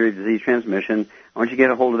Genetic Theory of Disease Transmission, I want you to get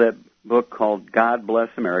a hold of that book called God Bless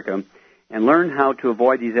America and learn how to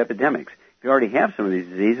avoid these epidemics. If you already have some of these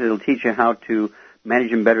diseases, it'll teach you how to manage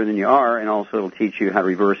them better than you are, and also it'll teach you how to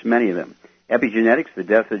reverse many of them. Epigenetics, The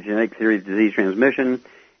Death of the Genetic Theory of Disease Transmission,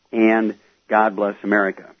 and God Bless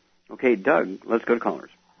America. Okay, Doug, let's go to callers.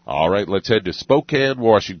 All right, let's head to Spokane,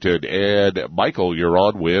 Washington. And Michael, you're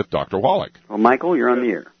on with Dr. Wallach. Well, Michael, you're on the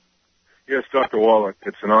air. Yes, Dr. Wallach,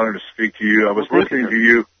 it's an honor to speak to you. I was listening to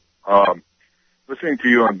you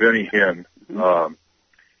on Benny Hinn,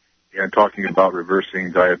 and talking about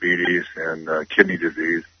reversing diabetes and kidney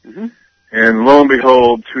disease. Mm-hmm. And lo and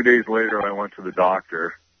behold, 2 days later, I went to the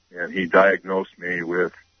doctor, and he diagnosed me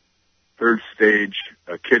with third-stage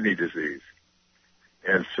kidney disease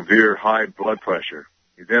and severe high blood pressure.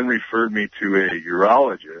 He then referred me to a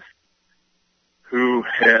urologist who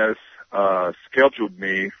has scheduled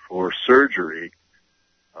me for surgery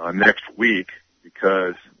next week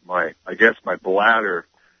because I guess my bladder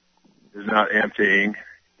is not emptying,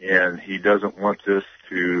 and he doesn't want this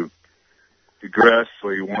to digress, so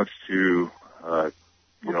he wants to, Okay,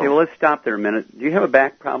 well, let's stop there a minute. Do you have a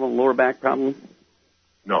back problem, lower back problem?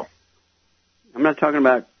 No. I'm not talking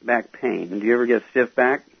about back pain. Do you ever get stiff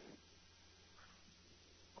back?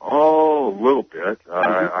 Oh, a little bit.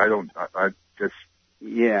 I just...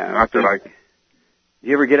 Yeah. Not that I... Do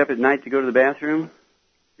you ever get up at night to go to the bathroom?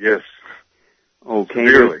 Yes. Okay.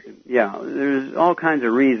 Severely. There's all kinds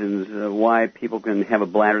of reasons why people can have a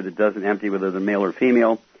bladder that doesn't empty, whether they're male or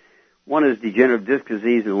female. One is degenerative disc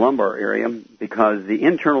disease in the lumbar area because the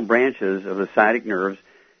internal branches of the sciatic nerves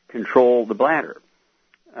control the bladder.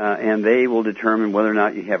 And they will determine whether or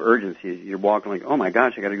not you have urgency. You're walking like, oh my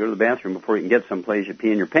gosh, I got to go to the bathroom before you can get someplace. You pee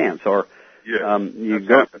in your pants, or you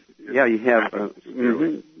go. Happened. Yeah, you have.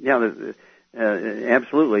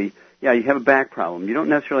 Absolutely. Yeah, you have a back problem. You don't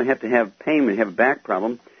necessarily have to have pain when you have a back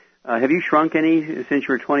problem. Have you shrunk any since you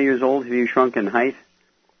were 20 years old? Have you shrunk in height?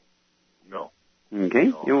 No. Okay.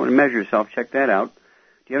 No. You want to measure yourself. Check that out.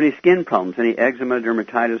 Do you have any skin problems? Any eczema,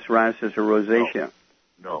 dermatitis, psoriasis, or rosacea?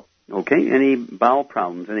 No. Okay. Any bowel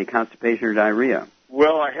problems? Any constipation or diarrhea?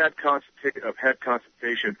 Well, I've had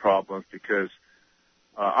constipation problems because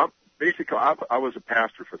I was a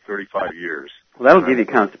pastor for 35 years. Well, that'll give you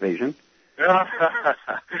constipation.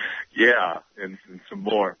 Yeah, and some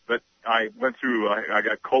more. But I went through. I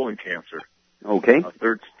got colon cancer. Okay.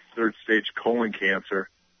 Third stage colon cancer,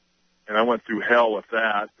 and I went through hell with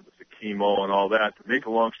that, with the chemo and all that. To make a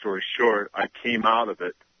long story short, I came out of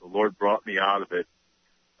it. The Lord brought me out of it.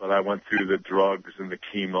 But I went through the drugs and the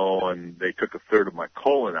chemo, and they took a third of my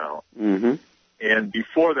colon out. Mm-hmm. And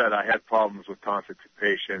before that, I had problems with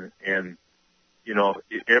constipation, and,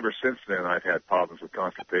 ever since then, I've had problems with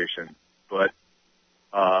constipation. But,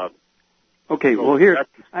 okay, well, here,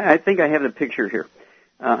 I think I have the picture here.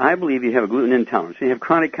 I believe you have a gluten intolerance. You have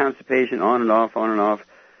chronic constipation on and off,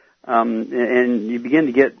 and you begin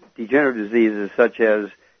to get degenerative diseases such as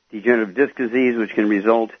degenerative disc disease, which can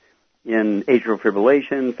result in atrial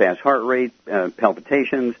fibrillation, fast heart rate,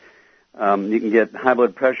 palpitations. You can get high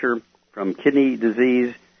blood pressure from kidney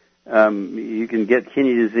disease. You can get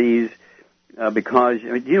kidney disease because, do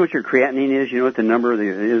you know what your creatinine is? You know what the number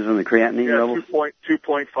is on the creatinine level?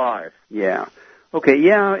 2.5. Yeah. Okay,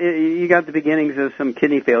 yeah, you got the beginnings of some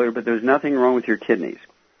kidney failure, but there's nothing wrong with your kidneys.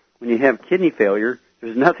 When you have kidney failure,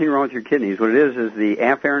 there's nothing wrong with your kidneys. What it is the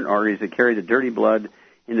afferent arteries that carry the dirty blood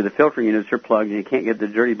into the filtering units are plugged, and you can't get the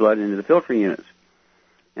dirty blood into the filtering units.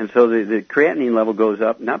 And so the creatinine level goes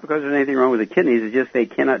up, not because there's anything wrong with the kidneys, it's just they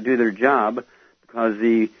cannot do their job because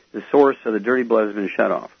the source of the dirty blood has been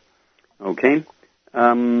shut off. Okay?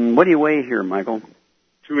 What do you weigh here, Michael?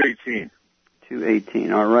 218.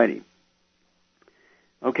 218, all righty.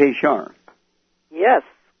 Okay, Shar. Yes.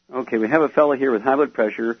 Okay, we have a fellow here with high blood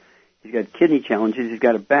pressure. He's got kidney challenges. He's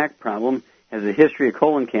got a back problem, has a history of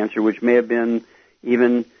colon cancer, which may have been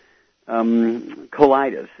even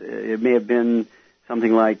colitis. It may have been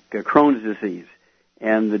something like Crohn's disease,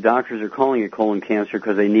 and the doctors are calling it colon cancer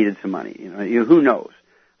because they needed some money. Who knows?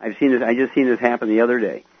 I've seen this. I just seen this happen the other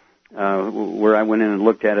day, where I went in and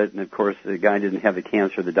looked at it, and of course the guy didn't have the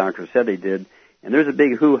cancer the doctor said they did, and there's a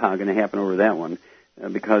big hoo-ha going to happen over that one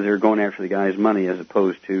because they're going after the guy's money as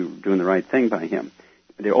opposed to doing the right thing by him.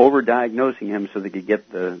 They're over-diagnosing him so they could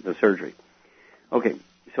get the surgery. Okay.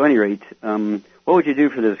 So at any rate, what would you do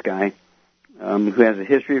for this guy who has a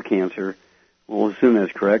history of cancer? We'll assume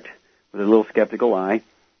that's correct, with a little skeptical eye.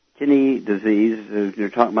 Kidney disease, you're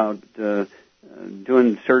talking about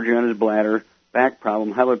doing surgery on his bladder, back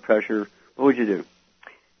problem, high blood pressure. What would you do?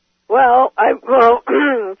 Well, I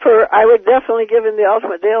would definitely give him the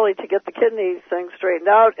Ultimate Daily to get the kidney thing straightened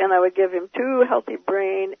out, and I would give him 2 Healthy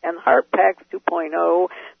Brain and Heart Packs 2.0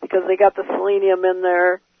 because they got the selenium in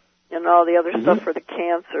there and all the other stuff for the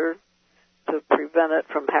cancer to prevent it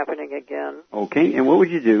from happening again. Okay, and what would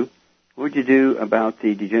you do? What would you do about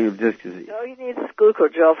the degenerative disc disease? Oh, you need this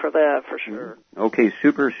glucogel for that, for sure. Okay,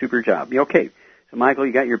 super job. Okay, so Michael,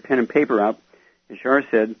 you got your pen and paper out. As Shar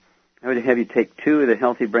said, I would have you take 2 of the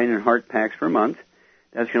Healthy Brain and Heart Packs for a month.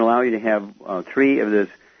 That's going to allow you to have 3 of this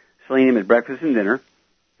selenium at breakfast and dinner.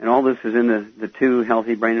 And all this is in the 2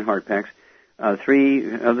 Healthy Brain and Heart Packs.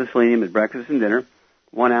 3 of the selenium at breakfast and dinner.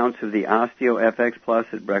 1 ounce of the Osteo FX Plus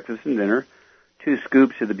at breakfast and dinner. 2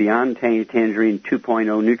 scoops of the Beyond Tangerine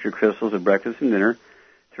 2.0 NutriCrystals at breakfast and dinner.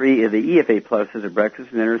 3 of the EFA Pluses at breakfast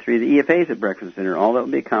and dinner. 3 of the EFAs at breakfast and dinner. All that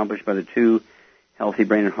will be accomplished by the 2 Healthy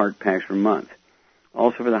Brain and Heart Packs per month.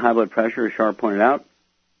 Also for the high blood pressure, as Shar pointed out,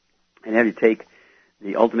 I'd have you take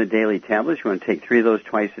the Ultimate Daily tablets. You want to take 3 of those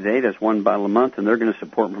twice a day. That's 1 bottle a month, and they're going to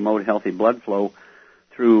support and promote healthy blood flow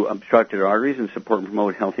through obstructed arteries and support and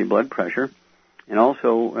promote healthy blood pressure. And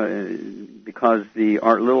also, because the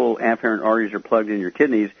little afferent arteries are plugged in your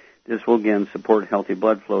kidneys, this will again support healthy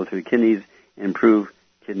blood flow through the kidneys and improve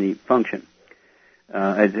kidney function.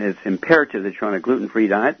 It's imperative that you're on a gluten-free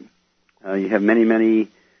diet. You have many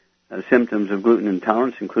symptoms of gluten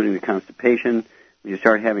intolerance, including the constipation. When you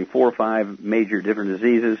start having 4 or 5 major different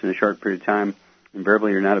diseases in a short period of time,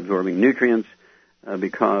 invariably you're not absorbing nutrients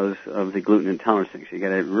because of the gluten intolerance thing. So you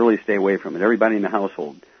got to really stay away from it. Everybody in the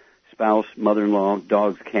household, spouse, mother-in-law,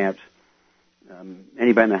 dogs, cats,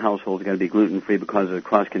 anybody in the household has got to be gluten-free because of the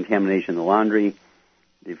cross-contamination in the laundry,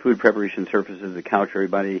 the food preparation surfaces, the couch,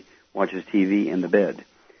 everybody watches TV, and the bed.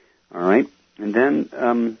 All right? And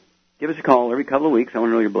then give us a call every couple of weeks. I want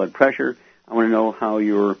to know your blood pressure. I want to know how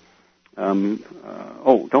your,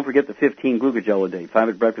 don't forget the 15 glucogel a day, 5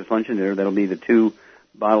 at breakfast, lunch, and dinner. That'll be the 2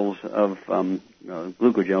 bottles of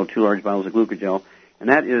glucogel, 2 large bottles of glucogel. And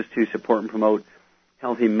that is to support and promote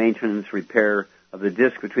healthy maintenance repair of the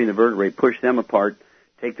disc between the vertebrae, push them apart,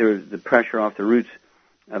 take the pressure off the roots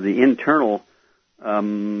of the internal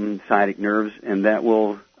sciatic nerves, and that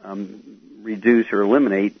will reduce or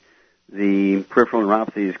eliminate the peripheral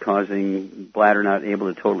neuropathies causing bladder not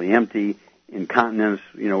able to totally empty, incontinence,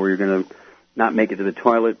 where you're going to not make it to the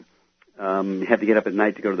toilet, you have to get up at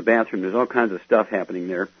night to go to the bathroom. There's all kinds of stuff happening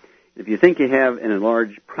there. If you think you have an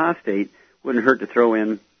enlarged prostate, wouldn't hurt to throw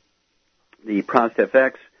in the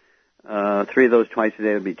ProstFX. 3 of those twice a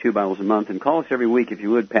day would be 2 bottles a month. And call us every week if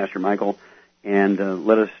you would, Pastor Michael, and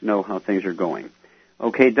let us know how things are going.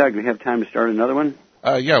 Okay, Doug, do we have time to start another one?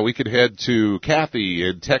 Yeah, we could head to Kathy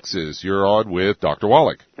in Texas. You're on with Dr.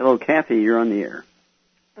 Wallach. Hello, Kathy. You're on the air.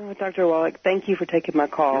 Dr. Wallach, thank you for taking my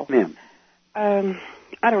call. Yes, ma'am.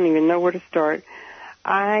 I don't even know where to start.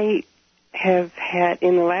 I have had,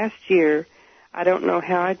 in the last year, I don't know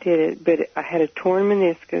how I did it, but I had a torn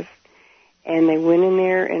meniscus, and they went in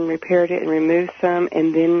there and repaired it and removed some,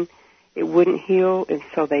 and then it wouldn't heal, and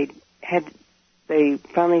so they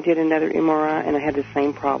finally did another MRI, and I had the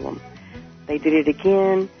same problem. They did it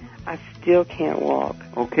again. I still can't walk.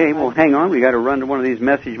 Okay, well, hang on. We got to run to one of these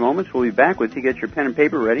message moments. We'll be back with you. Get your pen and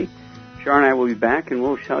paper ready. Shar and I will be back, and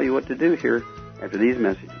we'll tell you what to do here after these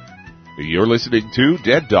messages. You're listening to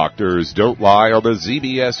Dead Doctors Don't Lie on the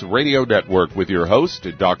ZBS Radio Network with your host,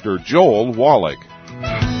 Dr. Joel Wallach.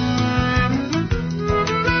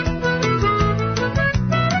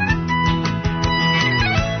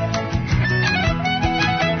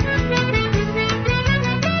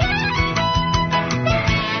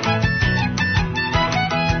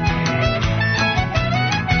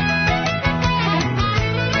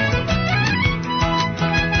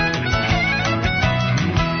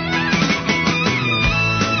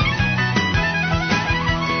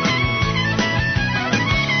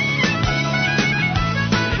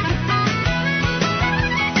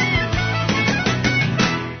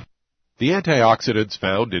 The antioxidants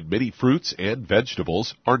found in many fruits and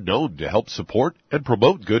vegetables are known to help support and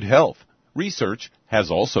promote good health. Research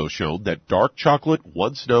has also shown that dark chocolate,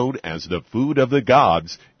 once known as the food of the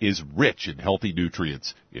gods, is rich in healthy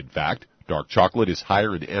nutrients. In fact, dark chocolate is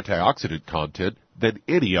higher in antioxidant content than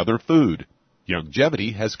any other food.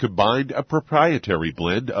 Youngevity has combined a proprietary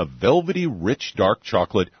blend of velvety rich dark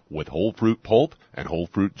chocolate with whole fruit pulp and whole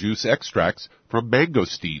fruit juice extracts from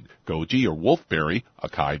mangosteen, goji or wolfberry,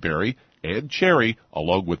 acai berry, and cherry,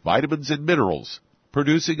 along with vitamins and minerals,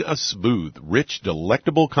 producing a smooth, rich,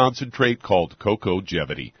 delectable concentrate called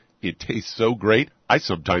Cocogevity. It tastes so great, I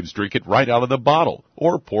sometimes drink it right out of the bottle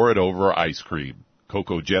or pour it over ice cream.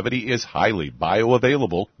 Cocogevity is highly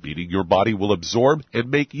bioavailable, meaning your body will absorb and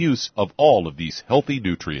make use of all of these healthy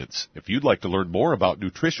nutrients. If you'd like to learn more about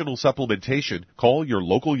nutritional supplementation, call your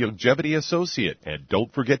local Youngevity associate, and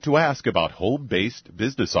don't forget to ask about home-based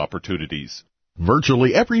business opportunities.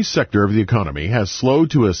 Virtually every sector of the economy has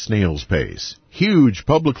slowed to a snail's pace. Huge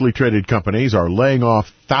publicly traded companies are laying off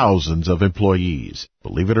thousands of employees.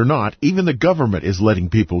 Believe it or not, even the government is letting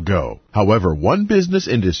people go. However, one business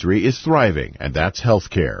industry is thriving, and that's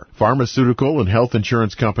healthcare. Pharmaceutical and health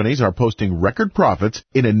insurance companies are posting record profits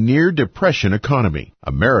in a near-depression economy.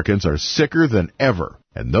 Americans are sicker than ever,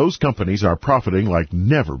 and those companies are profiting like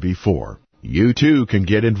never before. You, too, can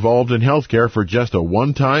get involved in healthcare for just a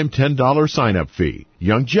one-time $10 sign-up fee.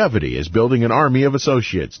 Youngevity is building an army of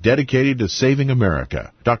associates dedicated to saving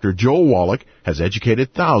America. Dr. Joel Wallach has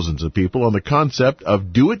educated thousands of people on the concept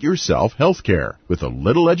of do-it-yourself healthcare. With a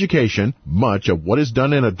little education, much of what is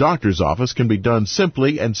done in a doctor's office can be done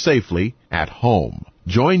simply and safely at home.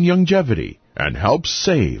 Join Youngevity and help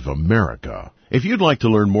save America. If you'd like to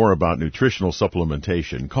learn more about nutritional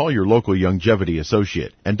supplementation, call your local Youngevity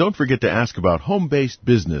associate, and don't forget to ask about home-based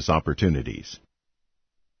business opportunities.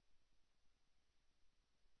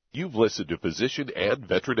 You've listened to physician and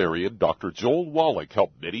veterinarian Dr. Joel Wallach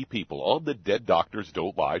help many people on the Dead Doctors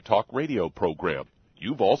Don't Lie talk radio program.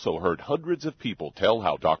 You've also heard hundreds of people tell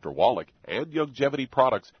how Dr. Wallach and Youngevity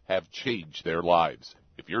products have changed their lives.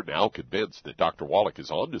 If you're now convinced that Dr. Wallach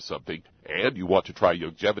is onto something and you want to try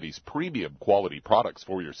Youngevity's premium quality products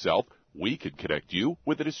for yourself, we can connect you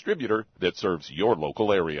with a distributor that serves your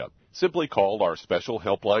local area. Simply call our special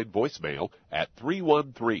helpline voicemail at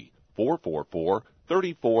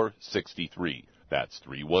 313-444-3463. That's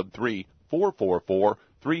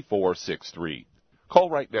 313-444-3463.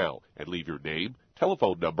 Call right now and leave your name,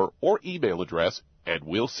 telephone number, or email address, and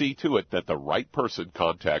we'll see to it that the right person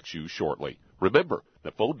contacts you shortly. Remember,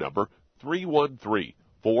 the phone number,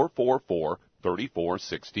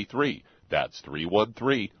 313-444-3463. That's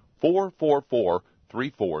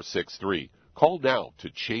 313-444-3463. Call now to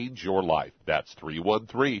change your life. That's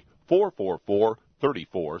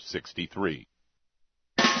 313-444-3463.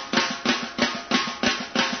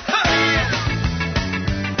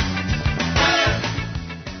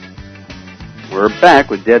 We're back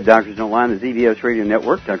with Dead Doctors Don't Lie on the ZBS Radio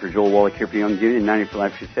Network. Dr. Joel Wallach here for Youngevity and 90 for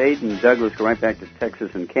Life Crusade. And Doug, let's go right back to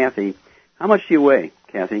Texas and Kathy. How much do you weigh,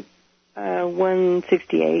 Kathy?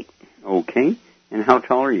 168. Okay. And how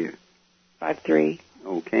tall are you? 5'3".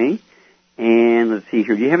 Okay. And let's see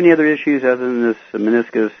here. Do you have any other issues other than this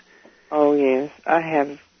meniscus? Oh, yes. I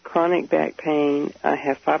have chronic back pain. I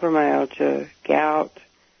have fibromyalgia, gout,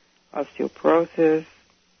 osteoporosis,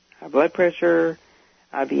 high blood pressure,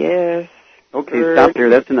 IBS. Okay, stop there.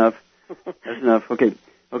 That's enough. That's enough. Okay,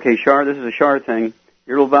 Shar, this is a Shar thing.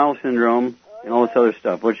 Irritable bowel syndrome and all this other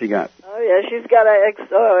stuff. What she got? Oh, yeah, she's got an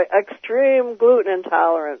extreme gluten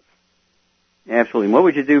intolerance. Absolutely. And what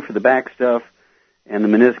would you do for the back stuff and the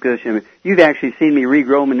meniscus? I mean, you've actually seen me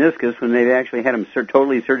regrow meniscus when they've actually had them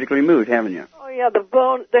totally surgically removed, haven't you? Oh, yeah,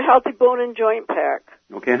 the Healthy Bone and Joint Pack.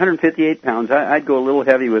 Okay, 158 pounds. I'd go a little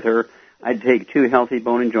heavy with her. I'd take 2 Healthy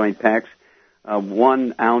Bone and Joint Packs,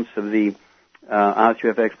 1 ounce of the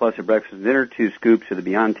OsteoFX Plus at breakfast and dinner, 2 scoops of the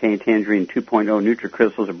Beyond Tangerine 2.0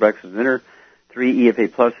 NutriCrystals at breakfast and dinner, 3 EFA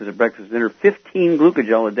Pluses at breakfast and dinner, 15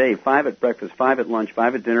 Glucogel a day, 5 at breakfast, 5 at lunch,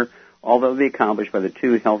 5 at dinner. All that will be accomplished by the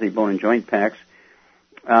 2 Healthy Bone and Joint Packs.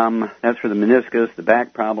 That's for the meniscus, the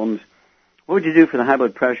back problems. What would you do for the high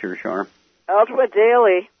blood pressure, Shar? Ultimate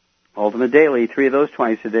Daily. Ultimate Daily, 3 of those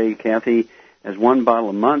twice a day, Kathy, as 1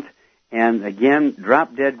 bottle a month. And again,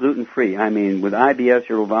 drop dead gluten-free. I mean, with IBS,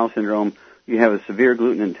 irritable bowel syndrome, you have a severe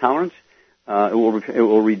gluten intolerance. It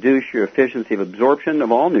will reduce your efficiency of absorption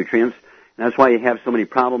of all nutrients. And that's why you have so many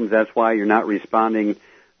problems. That's why you're not responding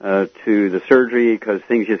to the surgery, because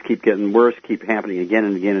things just keep getting worse, keep happening again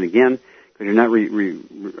and again and again, because you're not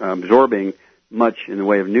absorbing much in the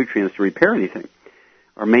way of nutrients to repair anything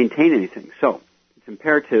or maintain anything. So it's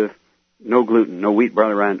imperative, no gluten, no wheat,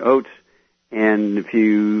 barley, rye, and oats. And if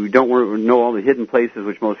you don't know all the hidden places,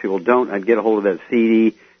 which most people don't, I'd get a hold of that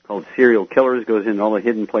CD called Serial Killers. Goes into all the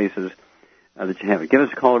hidden places that you have. Give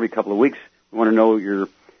us a call every couple of weeks. We want to know your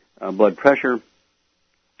blood pressure.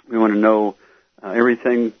 We want to know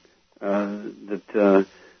everything that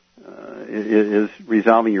is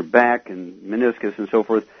resolving your back and meniscus and so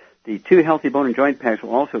forth. The 2 Healthy Bone and Joint Packs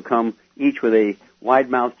will also come each with a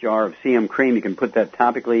wide-mouth jar of CM cream. You can put that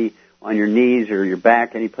topically on your knees or your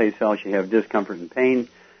back, any place else you have discomfort and pain,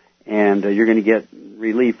 and you're going to get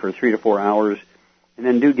relief for 3 to 4 hours. And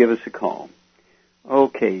then do give us a call.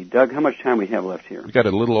 Okay, Doug, how much time we have left here? We got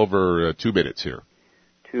a little over 2 minutes here.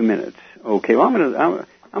 2 minutes. Okay, well, I'm going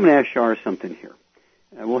to ask Shar something here.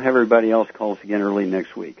 We'll have everybody else call us again early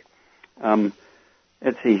next week.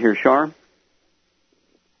 Let's see here, Shar.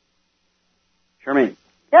 Charmaine.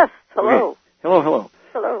 Yes, hello. Okay. Hello.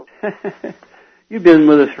 Hello. You've been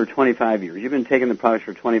with us for 25 years. You've been taking the products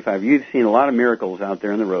for 25 years. You've seen a lot of miracles out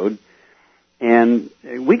there on the road. And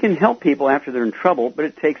we can help people after they're in trouble, but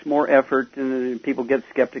it takes more effort, and people get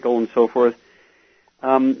skeptical and so forth.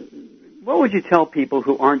 What would you tell people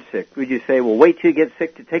who aren't sick? Would you say, well, wait till you get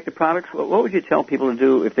sick to take the products? What would you tell people to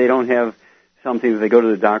do if they don't have something that they go to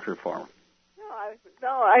the doctor for?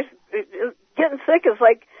 Getting sick is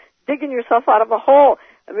like digging yourself out of a hole.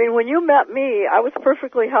 I mean, when you met me, I was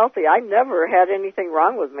perfectly healthy. I never had anything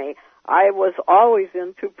wrong with me. I was always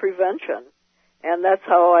into prevention. And that's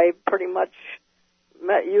how I pretty much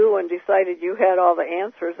met you and decided you had all the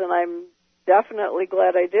answers. And I'm definitely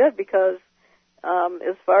glad I did because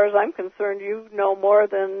as far as I'm concerned, you know more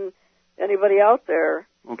than anybody out there.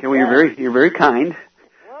 Okay, well, you're very kind.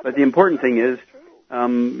 But the important thing is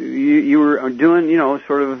you were doing,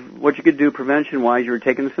 sort of what you could do prevention-wise. You were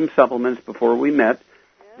taking some supplements before we met.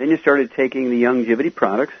 Then you started taking the Youngevity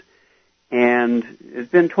products. And it's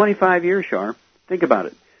been 25 years, Shar. Think about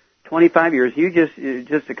it. 25 years. You just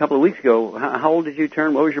a couple of weeks ago, how old did you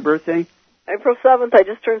turn? What was your birthday? April 7th. I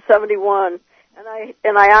just turned 71.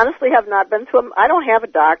 And I honestly have not been to I don't have a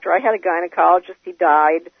doctor. I had a gynecologist. He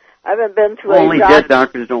died. I haven't been to Only dead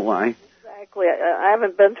doctors don't lie. Exactly. I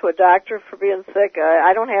haven't been to a doctor for being sick.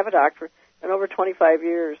 I don't have a doctor in over 25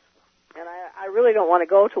 years. And I really don't want to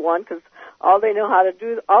go to one because all they know how to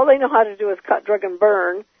do is cut, drug, and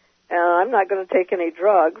burn. And I'm not going to take any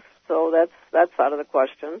drugs, so that's out of the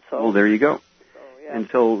question. So well, there you go. And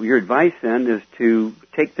so your advice then is to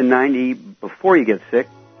take the 90 before you get sick,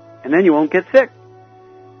 and then you won't get sick.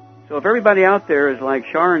 So if everybody out there is like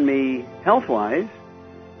Shar and me health-wise,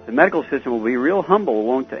 the medical system will be real humble,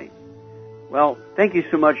 won't they? Well, thank you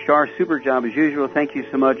so much, Shar. Super job as usual. Thank you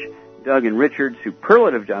so much, Doug and Richard.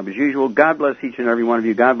 Superlative job as usual. God bless each and every one of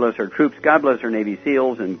you. God bless our troops. God bless our Navy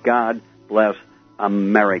SEALs. And God bless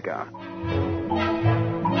America.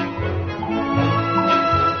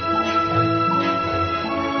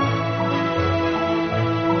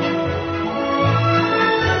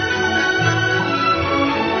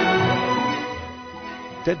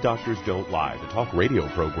 Dead Doctors Don't Lie, the talk radio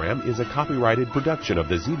program, is a copyrighted production of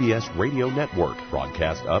the ZBS Radio Network.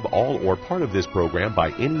 Broadcast of all or part of this program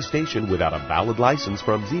by any station without a valid license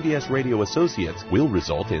from ZBS Radio Associates will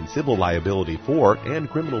result in civil liability for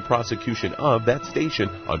and criminal prosecution of that station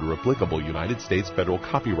under applicable United States federal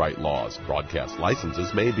copyright laws. Broadcast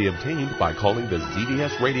licenses may be obtained by calling the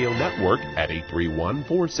ZBS Radio Network at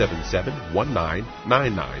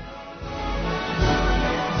 831-477-1999.